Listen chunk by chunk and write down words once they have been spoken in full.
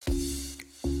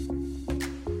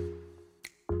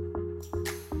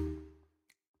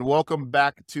Welcome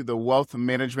back to the Wealth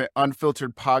Management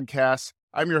Unfiltered podcast.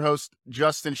 I'm your host,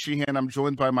 Justin Sheehan. I'm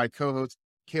joined by my co-host,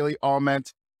 Kaylee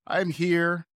Alment. I'm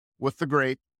here with the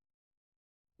great,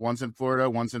 one's in Florida,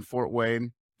 one's in Fort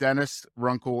Wayne, Dennis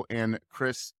Runkle and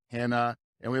Chris Hanna.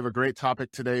 And we have a great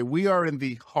topic today. We are in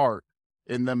the heart,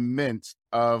 in the midst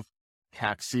of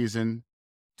tax season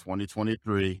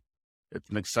 2023. It's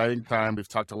an exciting time. We've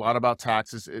talked a lot about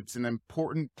taxes. It's an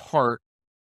important part,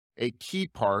 a key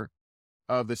part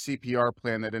of the CPR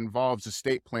plan that involves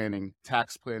estate planning,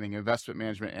 tax planning, investment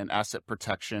management, and asset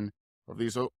protection. Over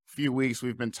these few weeks,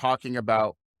 we've been talking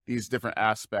about these different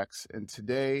aspects, and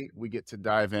today we get to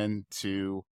dive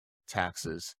into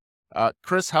taxes.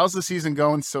 Chris, how's the season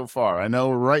going so far? I know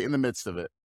we're right in the midst of it.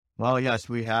 Well, yes,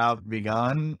 we have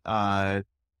begun.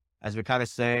 As we kind of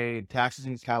say, tax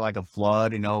season is kind of like a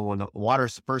flood. When the water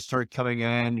first started coming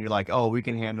in, you're like, oh, we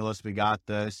can handle this. We got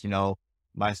this. Some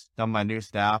of my new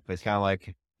staff is kind of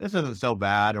like, this isn't so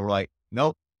bad. And we're like,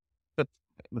 nope, the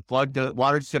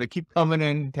water's going to keep coming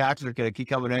in. Taxes are going to keep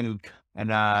coming in.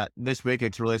 And this week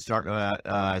it's really starting to,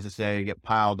 as I say, get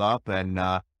piled up.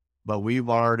 But we've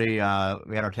already,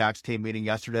 we had our tax team meeting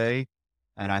yesterday,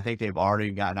 and I think they've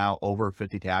already gotten out over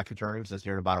 50 tax returns this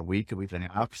year in about a week and a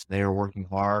half. They are working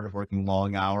hard, working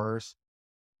long hours,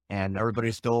 and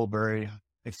everybody's still very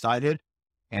excited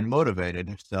and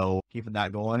motivated. So keeping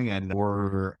that going, and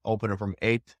we're open from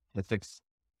 8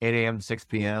 a.m. to 6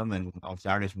 p.m. and on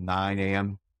Saturdays from 9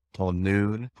 a.m. till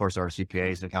noon. Of course, our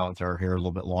CPAs and accountants are here a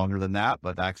little bit longer than that,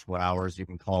 but that's what hours you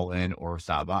can call in or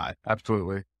stop by.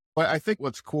 Absolutely. But I think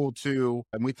what's cool too,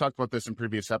 and we talked about this in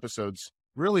previous episodes,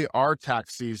 really our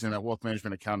tax season at Wealth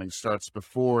Management Accounting starts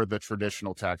before the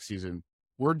traditional tax season.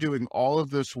 We're doing all of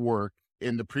this work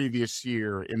in the previous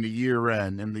year, in the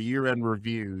year-end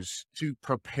reviews to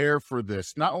prepare for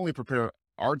this, not only prepare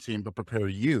our team, but prepare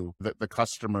you, the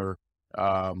customer,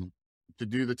 to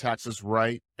do the taxes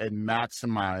right and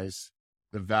maximize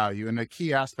the value. And a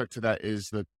key aspect to that is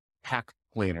the tax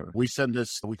planner. We call it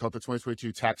the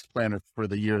 2022 tax planner for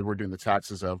the year we're doing the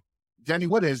taxes of. Denny,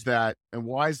 what is that and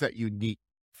why is that unique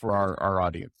for our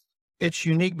audience? It's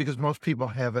unique because most people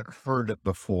haven't heard it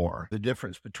before. The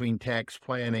difference between tax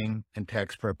planning and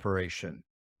tax preparation.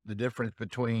 The difference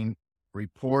between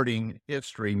reporting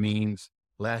history means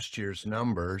last year's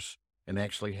numbers and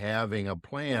actually having a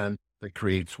plan that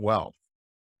creates wealth.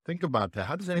 Think about that.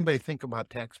 How does anybody think about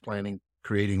tax planning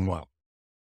creating wealth?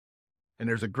 And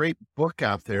there's a great book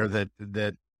out there that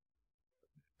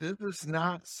this is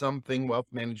not something Wealth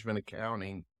Management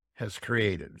Accounting has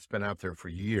created. It's been out there for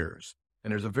years. And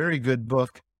there's a very good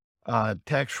book,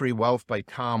 Tax-Free Wealth by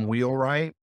Tom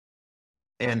Wheelwright.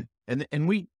 And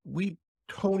we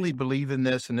totally believe in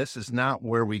this, and this is not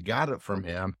where we got it from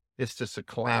him. It's just a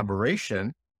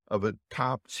collaboration of a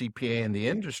top CPA in the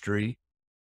industry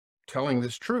telling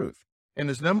this truth. And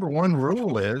his number one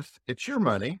rule is, it's your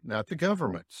money, not the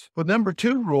government's. But number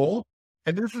two rule,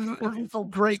 and this is so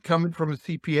great coming from a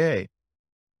CPA,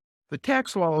 the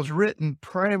tax law is written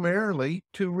primarily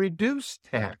to reduce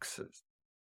taxes.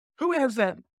 Who has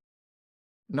that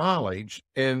knowledge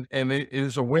and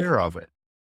is aware of it?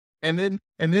 And then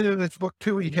in this book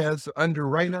too, he has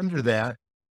right under that,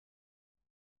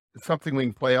 something we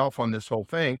can play off on this whole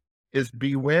thing, is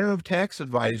beware of tax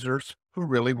advisors who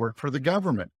really work for the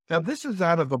government. Now, this is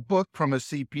out of a book from a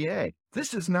CPA.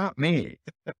 This is not me.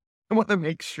 I want to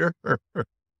make sure.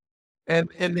 And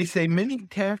they say many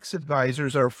tax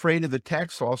advisors are afraid of the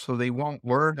tax law, so they won't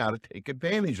learn how to take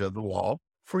advantage of the law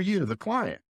for you, the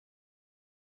client.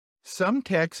 Some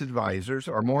tax advisors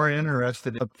are more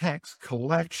interested in tax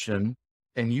collection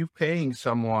and you paying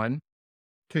someone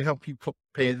to help you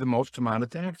pay the most amount of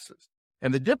taxes.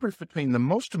 And the difference between the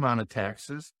most amount of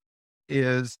taxes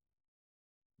is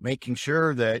making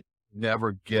sure that you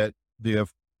never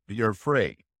you're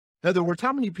afraid. In other words,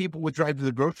 how many people would drive to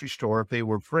the grocery store if they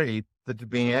were afraid that there'd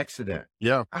be an accident?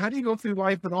 Yeah. How do you go through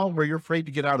life at all where you're afraid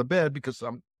to get out of bed because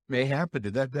something may happen to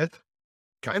that? That's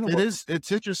kind of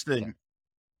It's interesting.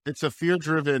 It's a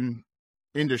fear-driven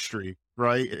industry,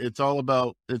 right? It's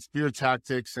fear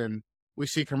tactics. And we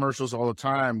see commercials all the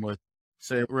time with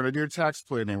say, we're going to do your tax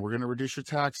planning. We're going to reduce your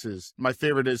taxes. My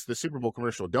favorite is the Super Bowl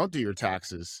commercial. Don't do your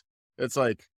taxes. It's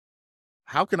like,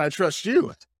 how can I trust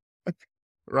you?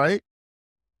 Right?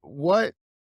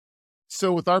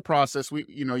 So with our process,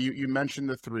 you mentioned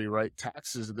the three, right?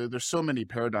 Taxes, there's so many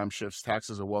paradigm shifts.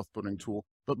 Tax is a wealth building tool.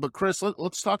 But Chris,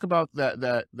 let's talk about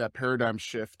that paradigm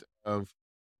shift of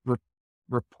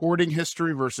reporting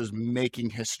history versus making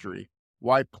history.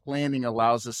 Why planning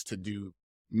allows us to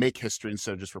make history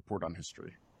instead of just report on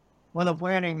history. Well, the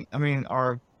planning,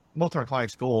 our most of our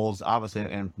clients' goals, obviously,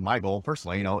 and my goal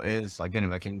personally, is like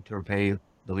making to pay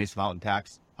the least amount in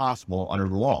tax possible under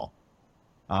the law.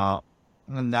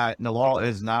 And that the law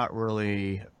is not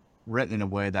really written in a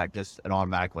way that just it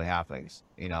automatically happens.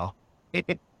 There's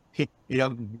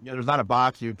not a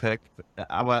box you pick.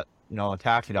 I want, a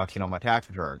tax deduction on my tax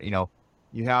return.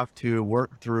 You have to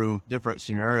work through different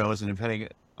scenarios, and depending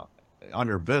on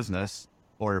your business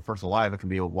or your personal life, it can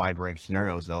be a wide range of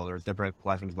scenarios. Though there's different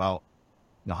questions about,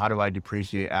 how do I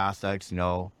depreciate assets?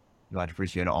 Do I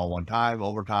depreciate it all one time,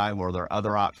 over time, or are there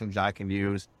other options I can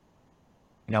use?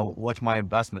 What's my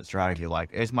investment strategy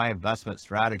like? Is my investment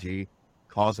strategy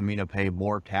causing me to pay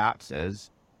more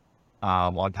taxes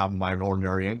on top of my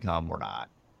ordinary income or not?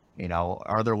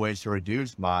 Are there ways to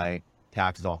reduce my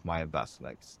taxes off my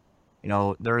investments?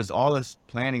 There's all this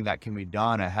planning that can be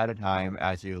done ahead of time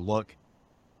as you look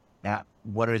at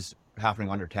what is happening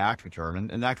on your tax return.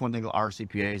 And that's one thing that our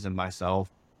CPAs and myself,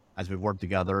 as we work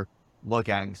together, look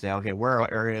at and say, okay, where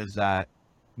are areas that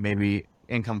maybe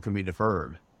income can be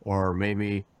deferred, or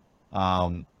maybe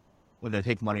when they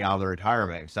take money out of their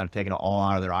retirement, instead of taking it all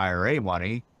out of their IRA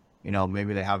money,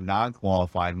 maybe they have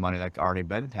non-qualified money that's already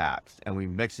been taxed, and we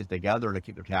mix it together to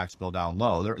keep their tax bill down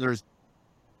low. There's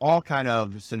all kind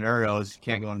of scenarios.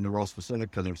 Can't go into real specific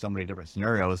because there's so many different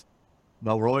scenarios,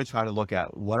 but we're always trying to look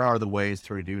at what are the ways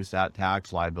to reduce that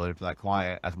tax liability for that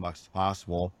client as much as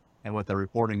possible. And with the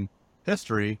reporting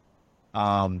history,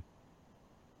 you're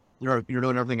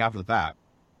doing everything after the fact.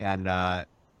 And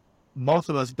most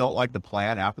of us don't like the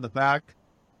plan after the fact.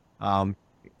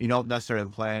 You don't necessarily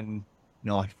plan,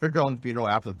 like if you're going funeral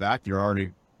after the fact, you're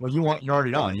already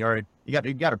done. You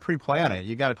got to pre-plan it.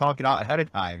 You got to talk it out ahead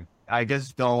of time. I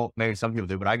just don't, maybe some people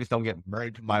do, but I just don't get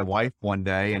married to my wife one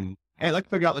day and, hey, let's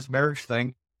figure out this marriage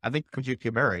thing. I think because you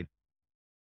get married.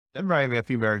 There might be a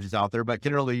few marriages out there, but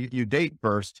generally you date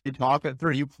first, you talk it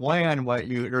through, you plan what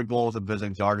your goals and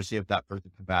business are to see if that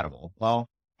person's compatible. Well,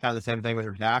 kind of the same thing with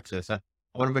your taxes. I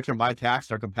want to make sure my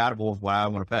taxes are compatible with what I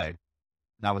want to pay,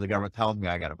 not what the government tells me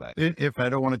I got to pay. If I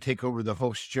don't want to take over the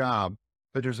host job,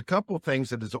 but there's a couple of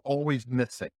things that is always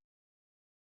missing.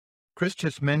 Chris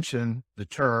just mentioned the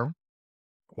term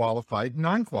qualified,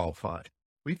 non-qualified.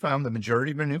 We found the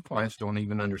majority of our new clients don't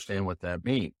even understand what that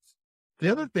means. The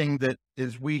other thing that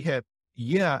is we have,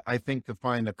 I think to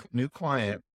find a new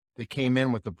client that came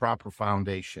in with the proper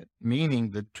foundation,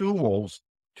 meaning the tools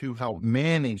to help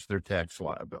manage their tax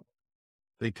liability.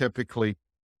 They typically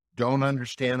don't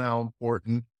understand how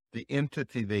important the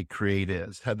entity they create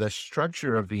is, how the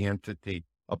structure of the entity,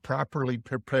 a properly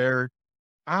prepared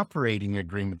operating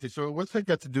agreement. So what's that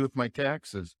got to do with my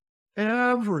taxes?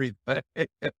 Everything.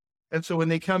 And so when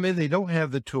they come in, they don't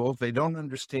have the tools. They don't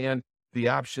understand the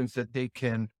options that they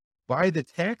can, by the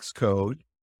tax code,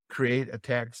 create a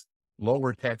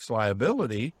lower tax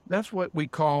liability. That's what we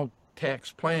call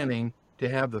tax planning, to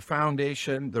have the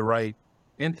foundation, the right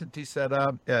entity set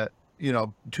up,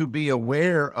 to be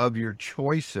aware of your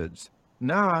choices,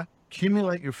 not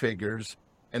accumulate your figures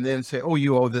and then say, oh,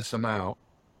 you owe this amount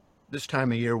this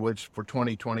time of year, which for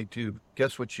 2022,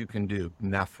 guess what you can do?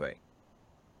 Nothing.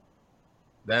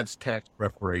 That's tax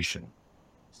preparation.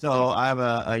 So I have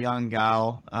a young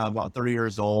gal, about 30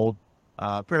 years old,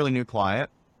 fairly new client.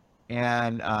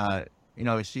 And,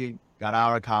 she got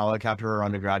out of college after her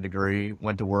undergrad degree,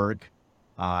 went to work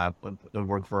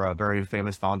for a very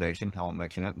famous foundation. I won't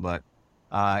mention it, but,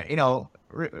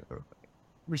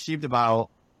 received about,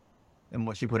 and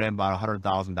what she put in about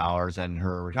 $100,000 in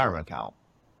her retirement account.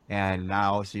 And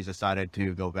now she's decided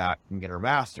to go back and get her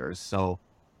master's. So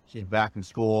she's back in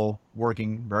school,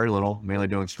 working very little, mainly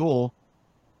doing school.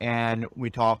 And we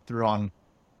talked through on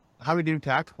how do we do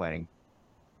tax planning?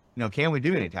 Can we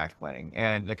do any tax planning?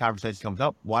 And the conversation comes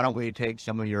up, why don't we take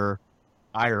some of your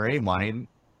IRA money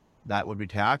that would be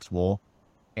taxable,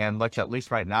 and let's at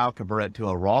least right now convert it to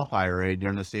a Roth IRA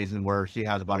during the season where she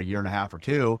has about a year and a half or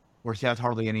two where she has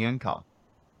hardly any income.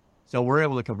 So we're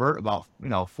able to convert about,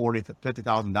 $40,000 to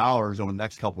 $50,000 over the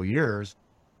next couple of years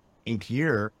each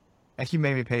year, and she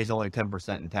maybe pays only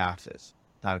 10% in taxes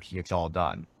by the time she gets all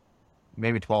done.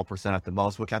 Maybe 12% at the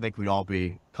most, which I think we'd all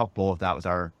be comfortable if that was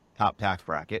our top tax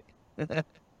bracket.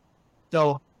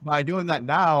 So by doing that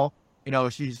now,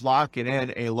 she's locking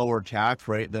in a lower tax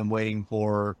rate than waiting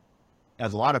for,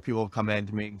 as a lot of people come in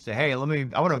to me and say, hey, I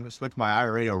want to switch my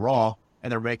IRA to Roth,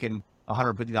 and they're making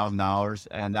 $150,000,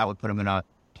 and that would put them in a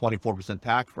 24%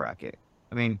 tax bracket.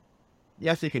 I mean,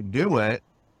 yes, you can do it,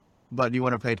 but you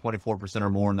want to pay 24% or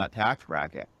more in that tax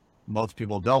bracket. Most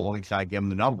people don't once I give them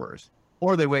the numbers.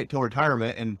 Or they wait till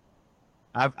retirement, and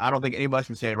I don't think anybody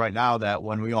can say right now that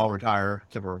when we all retire,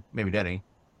 except for maybe Denny,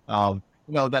 we're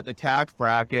that the tax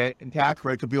bracket and tax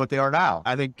rate could be what they are now.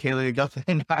 I think Kaylee, Justin,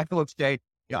 and I would say,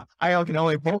 yeah, I can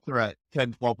only hope they're at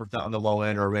 10, 12% on the low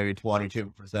end, or maybe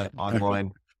 22% on the low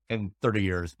end in 30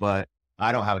 years, but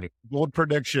I don't have any. Bold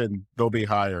prediction, they'll be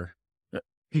higher.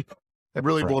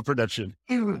 Really bold prediction.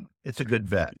 It's a good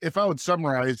bet. If I would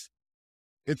summarize,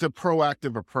 it's a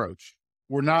proactive approach.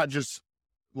 We're not just,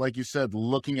 like you said,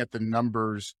 looking at the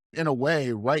numbers. In a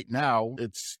way, right now,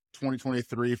 it's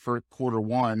 2023 for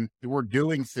Q1. We're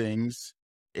doing things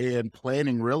and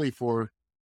planning really for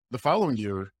the following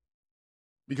year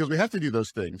because we have to do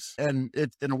those things. And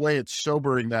in a way, it's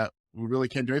sobering that we really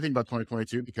can't do anything about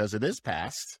 2022 because it is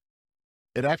past.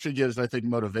 It actually gives, I think,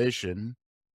 motivation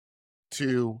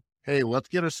to, hey, let's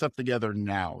get our stuff together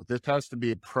now. This has to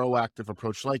be a proactive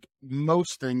approach, like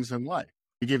most things in life.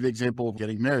 You gave the example of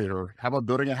getting married, or how about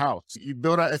building a house? If you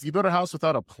build a house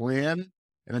without a plan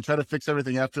and then try to fix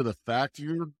everything after the fact,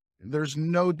 there's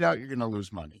no doubt you're going to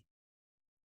lose money.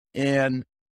 And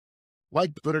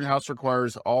like building a house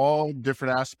requires all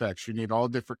different aspects. You need all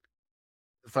different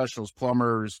professionals,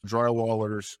 plumbers,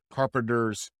 drywallers,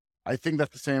 carpenters. I think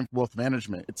that's the same with wealth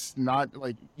management. It's not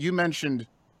like you mentioned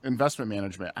investment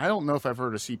management. I don't know if I've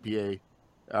heard a CPA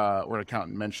or an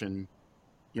accountant mention,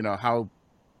 how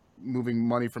moving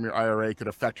money from your IRA could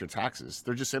affect your taxes.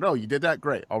 They're just saying, oh, you did that?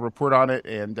 Great. I'll report on it.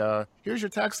 And here's your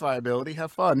tax liability.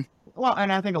 Have fun. Well,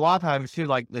 and I think a lot of times too,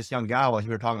 like this young gal, as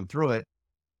we were talking through it,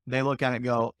 they look at it and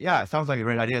go, yeah, it sounds like a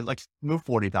great idea. Let's move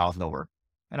 40,000 over.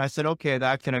 And I said, okay,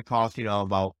 that's going to cost,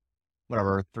 about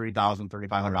whatever, $3,000,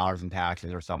 $3,500 in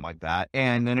taxes or something like that.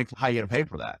 And then how you going to pay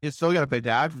for that? You still got to pay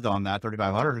taxes on that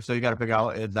 $3,500. So you got to figure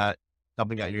out, is that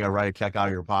something that you're going to write a check out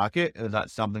of your pocket? Is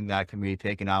that something that can be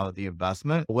taken out of the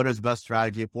investment? What is the best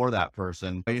strategy for that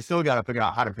person? But you still got to figure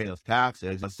out how to pay those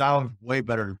taxes. It sounds way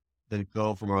better to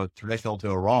go from a traditional to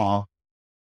a raw,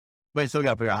 but you still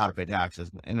got to figure out how to pay taxes.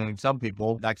 And then some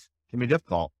people, that can be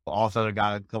difficult. All of a sudden,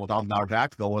 got a couple $1,000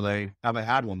 tax bill where they haven't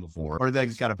had one before, or they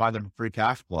just got to find their free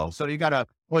cash flow. So you got to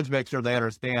always make sure they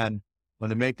understand when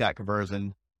they make that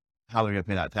conversion, how they're going to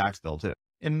pay that tax bill too.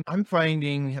 And I'm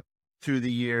finding through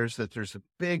the years that there's a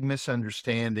big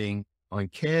misunderstanding on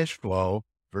cash flow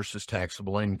versus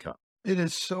taxable income. It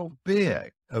is so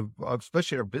big,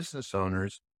 especially our business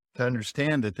owners, to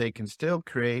understand that they can still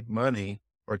create money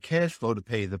or cash flow to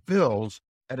pay the bills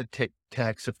at a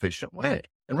tax efficient way.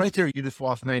 And right there, you just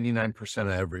lost 99% of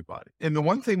everybody. And the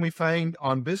one thing we find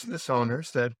on business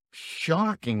owners that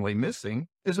shockingly missing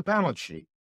is a balance sheet.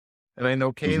 And I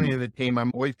know Kaylee and the team,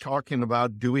 I'm always talking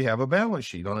about, do we have a balance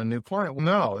sheet on a new client? Well,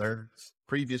 no, their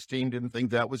previous team didn't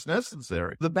think that was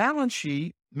necessary. The balance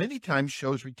sheet many times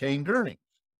shows retained earnings.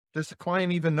 Does the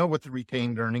client even know what the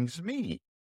retained earnings mean?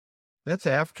 That's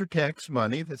after-tax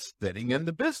money that's sitting in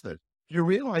the business. You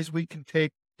realize we can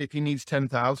take, if he needs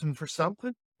 $10,000 for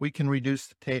something, we can reduce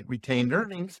the retained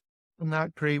earnings and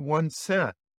not create 1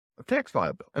 cent of tax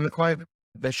liability. And the client,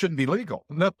 that shouldn't be legal.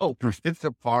 No, it's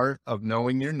a part of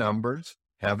knowing your numbers,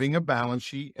 having a balance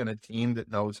sheet, and a team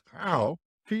that knows how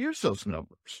to use those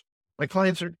numbers. My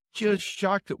clients are just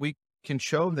shocked that we can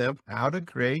show them how to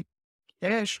create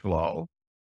cash flow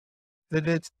that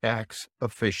it's tax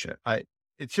efficient.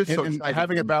 It's just so exciting.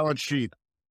 Having a balance sheet,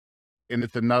 and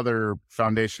it's another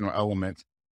foundational element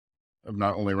of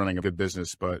not only running a good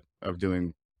business, but of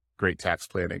doing great tax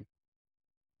planning.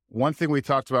 One thing we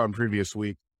talked about in previous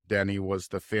week, Denny, was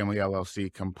the family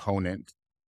LLC component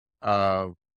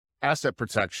of asset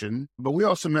protection. But we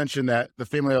also mentioned that the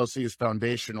family LLC is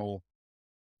foundational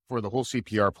for the whole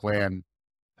CPR plan.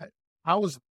 How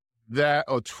is that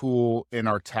a tool in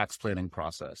our tax planning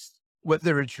process?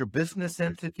 Whether it's your business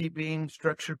entity being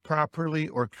structured properly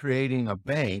or creating a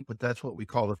bank, but that's what we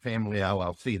call the family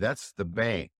LLC. That's the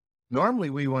bank. Normally,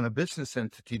 we want a business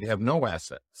entity to have no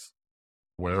assets.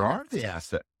 Where are the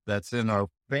assets? That's in our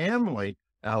family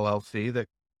LLC that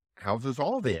houses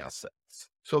all the assets.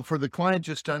 So for the client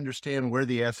just to understand where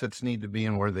the assets need to be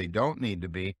and where they don't need to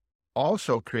be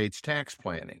also creates tax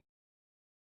planning.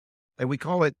 And we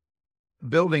call it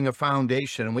building a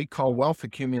foundation, and we call wealth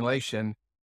accumulation.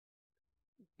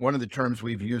 One of the terms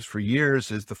we've used for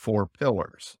years is the 4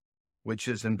 pillars, which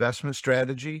is investment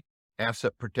strategy,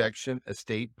 asset protection,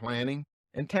 estate planning,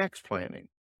 and tax planning.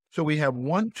 So we have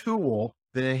one tool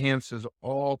that enhances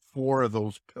all 4 of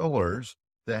those pillars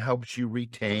that helps you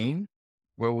retain,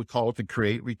 what we call it to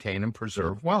create, retain, and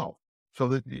preserve wealth. So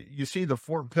that you see the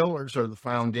 4 pillars are the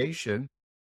foundation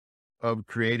of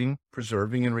creating,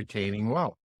 preserving, and retaining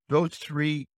wealth. Those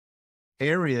 3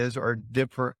 areas are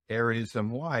different areas in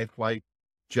life. Like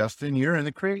Justin, you're in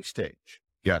the create stage.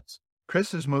 Yes.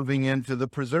 Chris is moving into the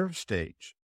preserve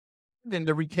stage. Then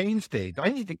the retain stage. I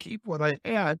need to keep what I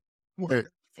had Wait,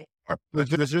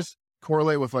 does this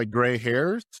correlate with like gray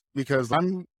hairs? Because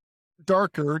I'm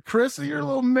darker. Chris, you're a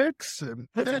little mix.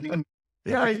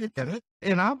 Yeah, I get it.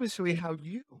 And obviously how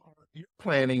your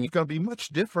planning is going to be much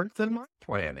different than my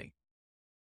planning.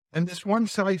 And this one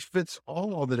size fits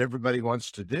all that everybody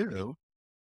wants to do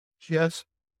just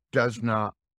does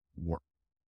not work.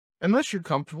 Unless you're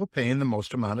comfortable paying the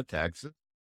most amount of taxes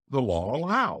the law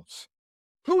allows.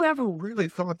 Whoever really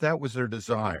thought that was their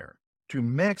desire, to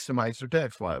maximize their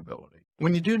tax liability?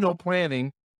 When you do no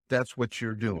planning, that's what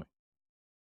you're doing.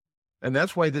 And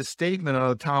that's why this statement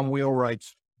out of Tom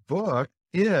Wheelwright's book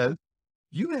is,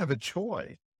 you have a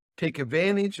choice. Take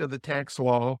advantage of the tax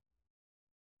law,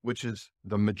 which is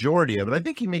the majority of it. I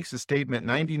think he makes a statement,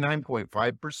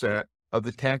 99.5% of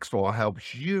the tax law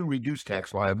helps you reduce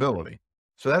tax liability.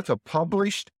 So that's a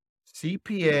published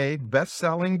CPA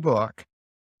best-selling book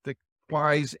that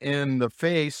flies in the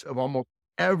face of almost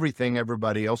everything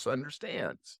everybody else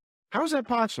understands. How is that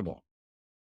possible?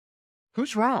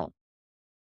 Who's wrong?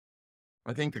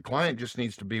 I think the client just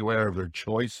needs to be aware of their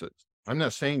choices. I'm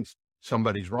not saying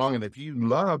somebody's wrong. And if you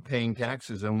love paying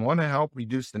taxes and want to help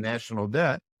reduce the national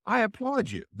debt, I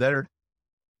applaud you. That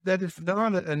is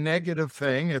not a negative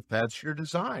thing if that's your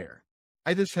desire.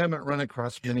 I just haven't run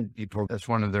across many people that's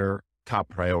one of their top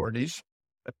priorities.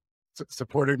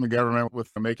 Supporting the government with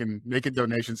making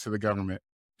donations to the government.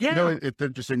 Yeah. You know, it's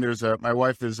interesting. There's my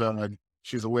wife is,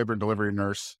 she's a labor and delivery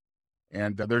nurse.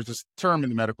 And there's this term in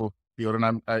the medical field.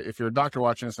 And if you're a doctor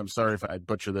watching this, I'm sorry if I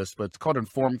butcher this, but it's called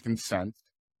informed consent,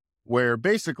 where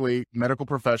basically medical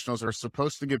professionals are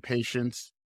supposed to give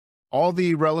patients all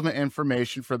the relevant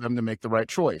information for them to make the right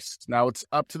choice. Now it's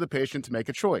up to the patient to make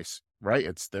a choice, right?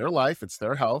 It's their life, it's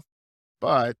their health,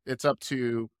 but it's up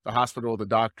to the hospital, the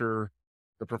doctor,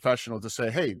 the professional to say,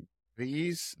 hey,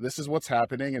 this is what's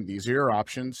happening and these are your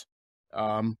options.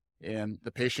 And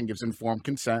the patient gives informed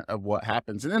consent of what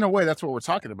happens. And in a way, that's what we're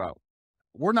talking about.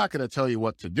 We're not going to tell you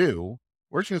what to do.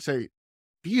 We're just going to say,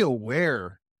 be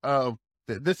aware of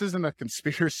this isn't a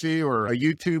conspiracy or a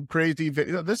YouTube crazy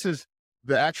video. This is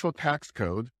the actual tax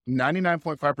code,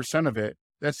 99.5% of it,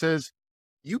 that says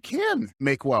you can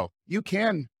make wealth. You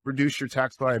can reduce your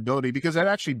tax liability because that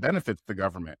actually benefits the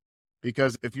government.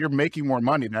 Because if you're making more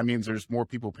money, that means there's more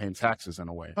people paying taxes in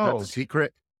a way. Oh, that's a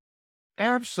secret.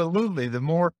 Absolutely. The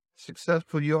more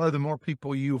successful you are, the more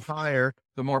people you hire,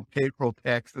 the more payroll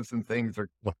taxes and things are.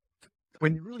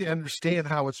 When you really understand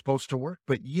how it's supposed to work.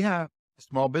 But yeah, a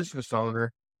small business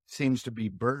owner seems to be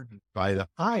burdened by the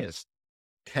highest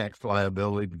tax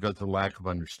liability because of the lack of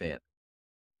understanding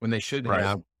when they should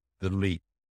have the least.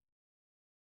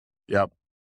 Yep.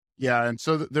 Yeah. And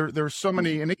so there's so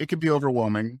many, and it can be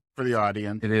overwhelming for the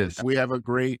audience. It is. We have a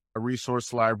great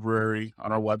resource library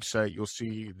on our website. You'll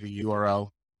see the URL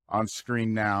on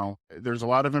screen now. There's a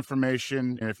lot of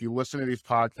information. And if you listen to these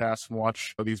podcasts and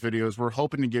watch these videos, we're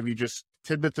hoping to give you just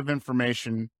tidbits of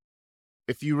information.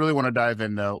 If you really want to dive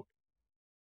in though,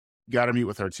 got to meet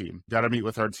with our team. Got to meet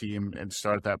with our team and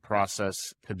start that process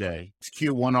today. It's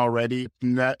Q1 already.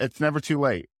 It's never too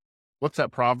late. What's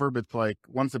that proverb? It's like,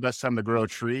 when's the best time to grow a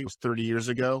tree? It was 30 years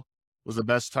ago. Was the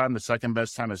best time. The second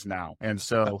best time is now. And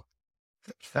so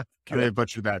I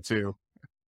butchered that too.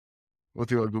 We'll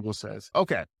do what Google says.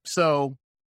 Okay. So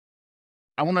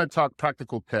I want to talk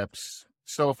practical tips.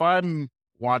 So if I'm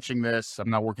watching this, I'm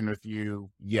not working with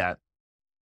you yet,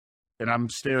 and I'm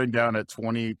staring down at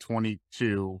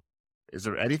 2022, is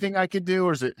there anything I could do?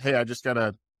 Or is it, hey, I just got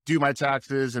to do my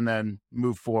taxes and then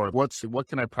move forward? What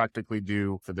can I practically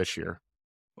do for this year?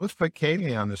 Let's put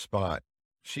Kaylee on the spot.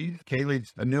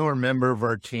 Kaylee's a newer member of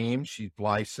our team. She's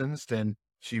licensed and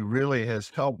she really has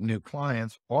helped new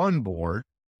clients on board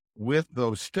with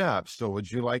those steps. So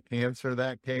would you like to answer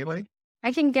that, Kaylee?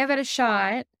 I can give it a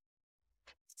shot.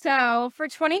 So for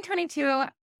 2022,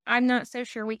 I'm not so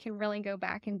sure we can really go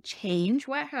back and change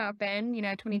what happened.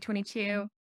 2022,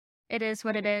 it is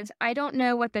what it is. I don't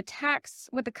know what the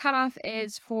cutoff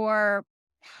is for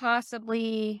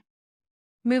possibly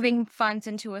moving funds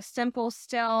into a simple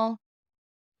still.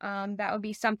 That would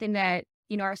be something that,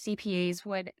 our CPAs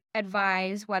would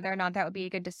advise whether or not that would be a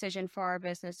good decision for our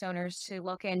business owners to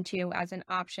look into as an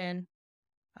option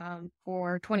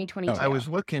for 2022. I was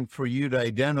looking for you to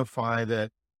identify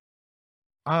that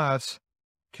us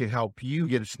to help you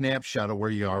get a snapshot of where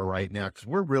you are right now, because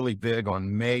we're really big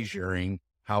on measuring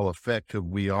how effective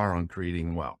we are on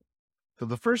creating wealth. So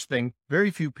the first thing,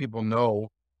 very few people know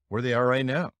where they are right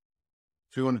now.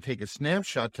 So we want to take a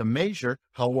snapshot to measure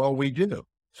how well we do.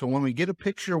 So when we get a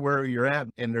picture where you're at,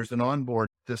 and there's an onboard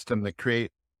system that Kaylee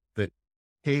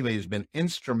has been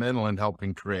instrumental in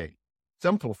helping create,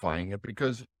 simplifying it,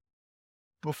 because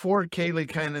before Kaylee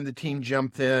kind of the team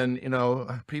jumped in,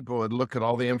 people would look at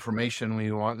all the information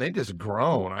we want. They just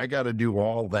groan. I got to do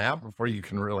all that before you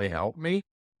can really help me.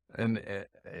 And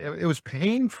it was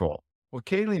painful. Well,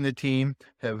 Kaylee and the team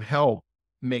have helped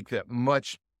make that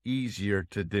much easier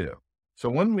to do. So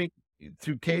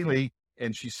through Kaylee,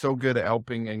 and she's so good at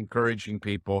helping, encouraging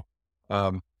people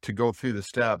to go through the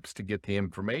steps to get the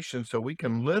information so we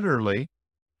can literally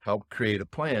help create a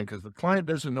plan because the client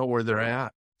doesn't know where they're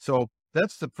at. So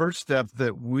that's the first step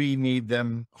that we need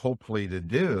them hopefully to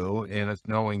do, and it's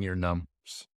knowing your numbers.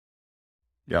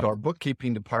 Yep. So our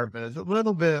bookkeeping department is a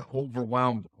little bit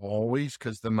overwhelmed always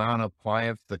because the amount of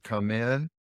clients that come in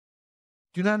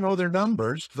do not know their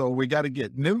numbers. So we got to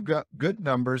get new good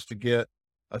numbers to get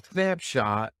a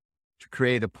snapshot to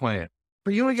create a plan.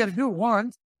 But you only got to do it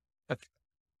once.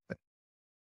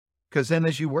 Because then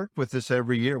as you work with us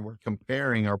every year, we're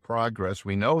comparing our progress.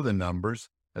 We know the numbers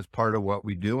as part of what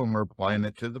we do, and we're applying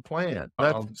it to the plan.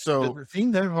 So does it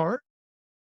seem that hard?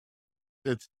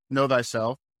 It's know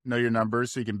thyself, know your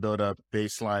numbers so you can build a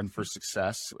baseline for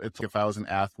success. It's like if I was an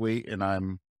athlete and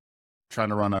I'm trying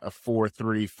to run a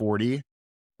 4.3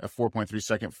 a 4.3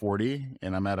 second 40,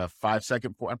 and I'm at a 5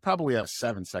 second 40, I'm probably at a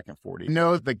 7 second 40. I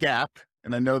know the gap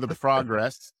and I know the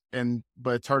progress,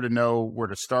 but it's hard to know where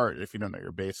to start if you don't know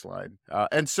your baseline.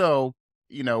 And so,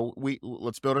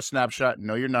 let's build a snapshot,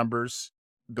 know your numbers,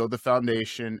 build the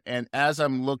foundation. And as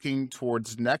I'm looking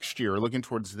towards next year, looking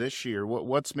towards this year,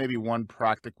 what's maybe one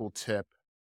practical tip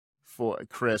for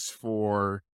Chris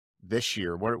for this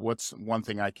year? What's one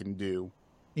thing I can do?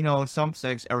 In some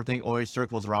sense, everything always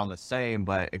circles around the same,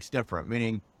 but it's different.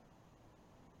 Meaning,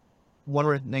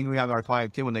 one thing we have our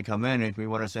client do when they come in is we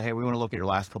want to say, hey, we want to look at your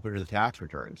last couple of years of tax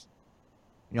returns.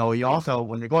 You also,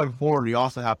 when you're going forward, you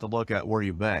also have to look at where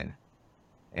you've been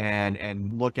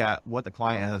and look at what the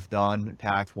client has done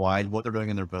tax-wise, what they're doing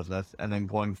in their business, and then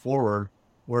going forward,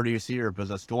 where do you see your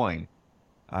business going?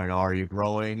 I don't know, are you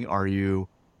growing? Are you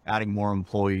adding more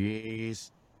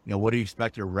employees? What do you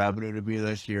expect your revenue to be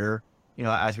this year?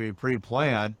 As we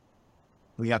pre-plan,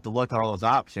 we have to look at all those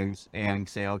options and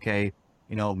say, okay,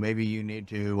 maybe you need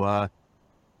to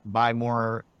buy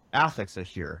more assets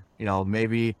this year.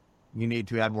 Maybe you need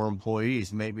to add more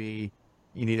employees. Maybe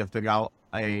you need to figure out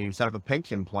set up a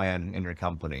pension plan in your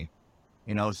company.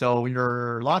 So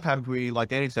a lot of times like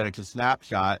Danny said, it's a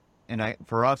snapshot. And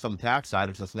for us on the tax side,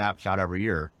 it's a snapshot every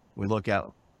year. We look at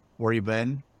where you've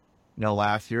been,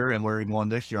 last year and where you're going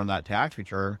this year on that tax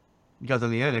return. Because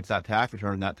in the end, it's that tax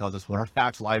return that tells us what our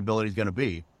tax liability is going to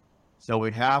be. So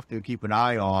we have to keep an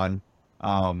eye on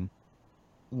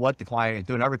what the client is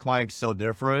doing. Every client's so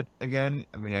different. Again,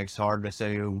 it's hard to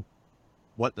say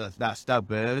what that step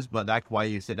is, but that's why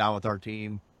you sit down with our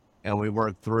team and we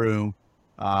work through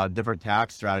different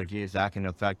tax strategies that can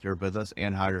affect your business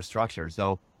and how you're structured.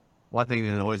 So one thing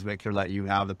is always make sure that you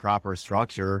have the proper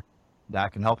structure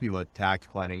that can help you with tax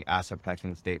planning, asset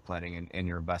protection, estate planning, and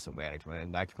your investment management.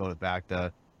 And that goes back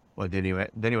to what Denny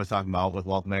was talking about with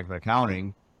wealth management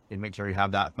accounting, and make sure you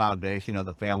have that foundation of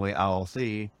the family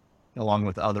LLC, along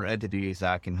with other entities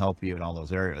that can help you in all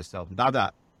those areas. So without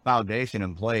that foundation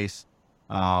in place,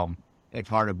 it's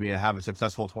hard to have a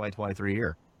successful 2023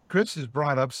 year. Chris has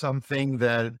brought up something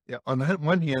that on the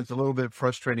one hand, it's a little bit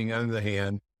frustrating on the other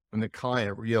hand when the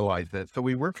client realized that. So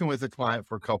we're working with the client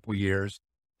for a couple of years,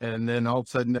 and then all of a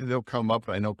sudden they'll come up.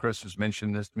 I know Chris has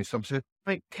mentioned this to me. Some said,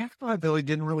 my tax liability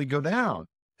didn't really go down.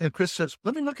 And Chris says,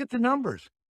 let me look at the numbers.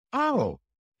 Oh,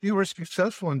 you were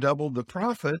successful and doubled the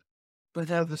profit, but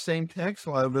have the same tax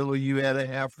liability you had at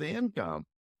half the income.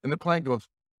 And the client goes,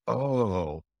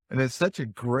 oh, and it's such a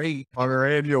great on our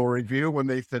annual review when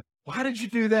they said, why did you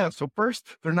do that? So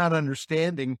first, they're not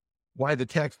understanding why the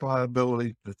tax liability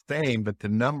is the same, but the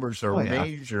numbers are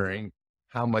measuring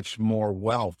how much more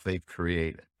wealth they've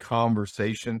created.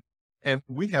 Conversation. And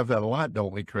we have that a lot,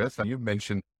 don't we, Chris? You've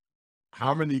mentioned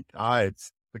how many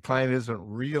times the client isn't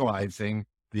realizing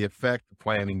the effect the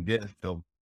planning did until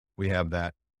we have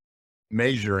that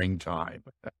measuring time.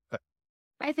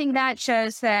 I think that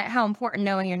shows that how important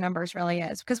knowing your numbers really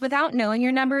is, because without knowing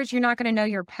your numbers, you're not going to know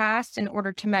your past in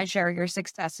order to measure your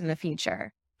success in the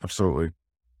future. Absolutely.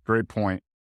 Great point.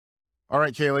 All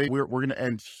right, Kaylee, we're going to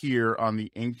end here on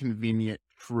the inconvenient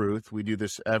truth. We do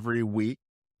this every week.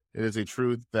 It is a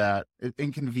truth that is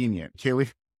inconvenient.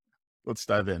 Kaylee, let's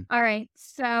dive in. All right.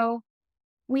 So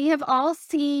we have all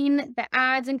seen the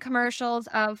ads and commercials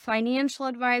of financial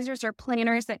advisors or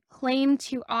planners that claim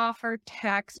to offer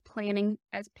tax planning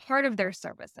as part of their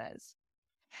services.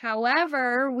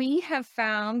 However, we have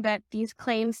found that these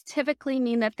claims typically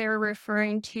mean that they're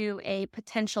referring to a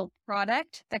potential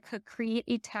product that could create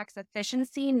a tax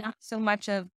efficiency, not so much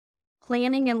of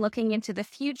planning and looking into the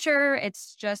future.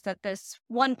 It's just that this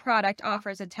one product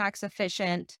offers a tax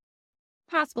efficient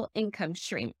possible income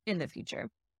stream in the future.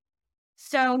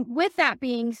 So with that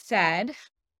being said,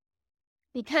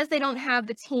 because they don't have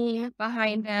the team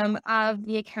behind them of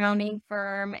the accounting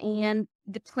firm and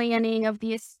the planning of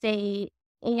the estate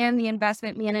and the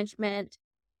investment management,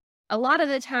 a lot of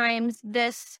the times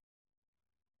this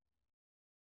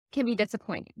can be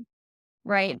disappointing,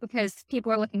 right? Because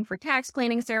people are looking for tax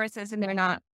planning services and they're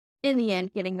not, in the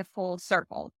end, getting the full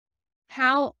circle.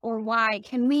 How or why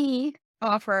can we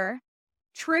offer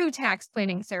true tax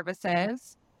planning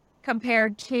services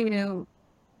compared to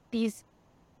these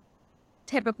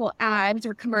typical ads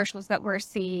or commercials that we're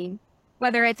seeing,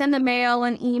 whether it's in the mail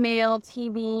and email,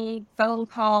 TV, phone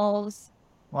calls?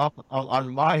 Well,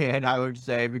 on my end, I would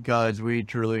say because we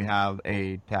truly have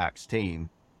a tax team.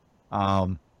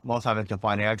 Most time it's a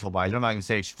financial advisor. I'm not going to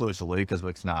say exclusively because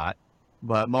it's not,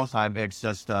 but most time it's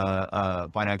just a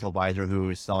financial advisor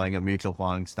who is selling a mutual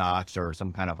fund, stocks, or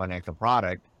some kind of financial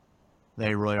product.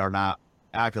 They really are not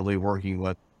actively working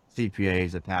with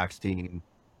CPAs, a tax team,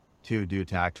 to do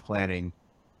tax planning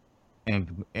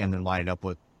and then line it up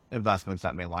with investments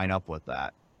that may line up with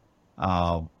that.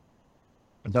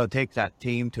 So it takes that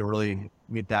team to really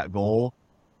meet that goal.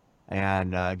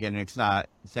 And again, it's not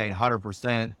saying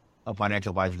 100% of financial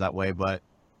advisors that way, but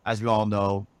as we all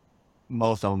know,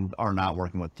 most of them are not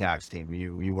working with tax team.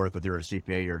 You work with your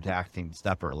CPA, your tax team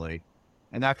separately.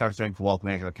 And that's our strength for wealth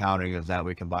management accounting, is that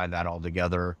we combine that all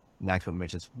together. And that's what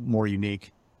makes us more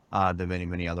unique than many,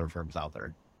 many other firms out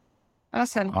there.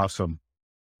 Awesome.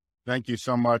 Thank you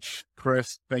so much,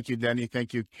 Chris. Thank you, Denny.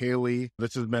 Thank you, Kaylee.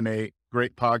 This has been a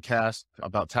great podcast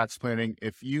about tax planning.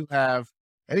 If you have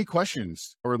any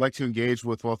questions or would like to engage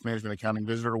with Wealth Management Accounting,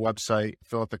 visit our website,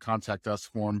 fill out the contact us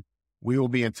form. We will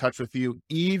be in touch with you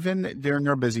even during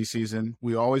our busy season.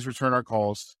 We always return our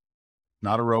calls.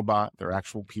 Not a robot, they're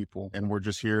actual people. And we're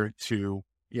just here to,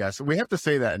 so we have to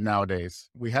say that nowadays.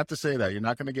 We have to say that. You're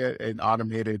not going to get an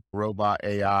automated robot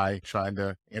AI trying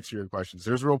to answer your questions.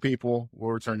 There's real people.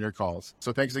 We'll return your calls.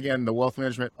 So thanks again, the Wealth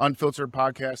Management Unfiltered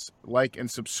podcast. Like and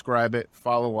subscribe it,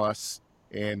 follow us,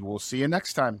 and we'll see you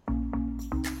next time.